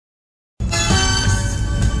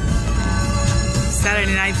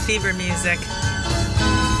Saturday Night Fever music.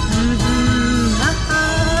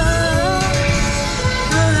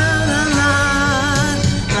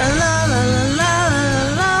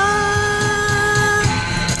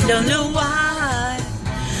 Don't know why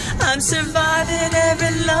I'm surviving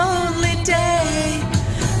every lonely day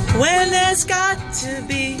when there's got to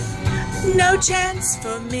be no chance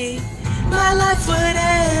for me. My life would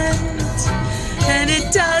end, and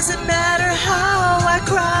it doesn't matter how I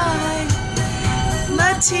cry.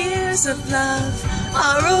 My tears of love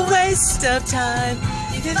are a waste of time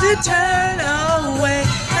if you turn away.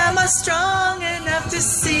 Am I strong enough to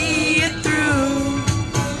see it through?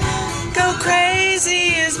 Go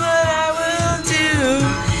crazy is what I will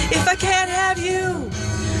do if I can't have you.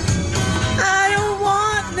 I don't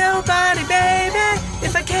want nobody, baby,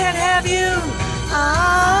 if I can't have you.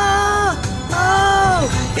 Oh, oh,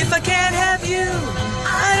 if I can't have you.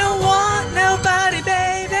 I don't want nobody,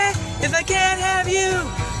 baby, if I can't have you.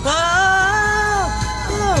 Oh,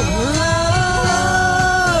 oh, oh.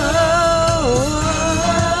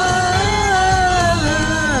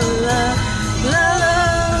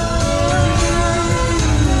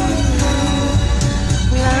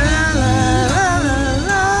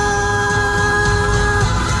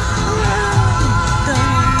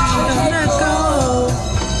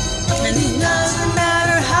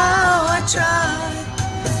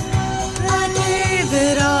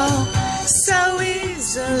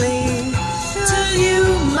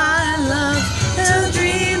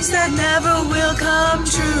 That never will come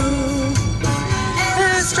true,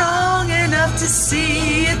 and strong enough to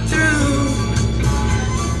see it through.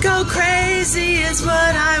 Go crazy is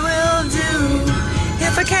what I will do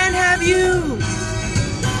if I can't have you.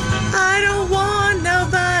 I don't want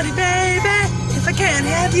nobody, baby, if I can't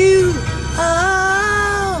have you.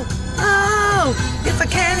 Oh, oh, if I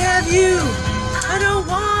can't have you. I don't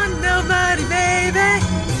want nobody, baby,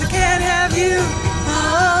 if I can't have you.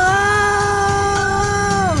 Oh.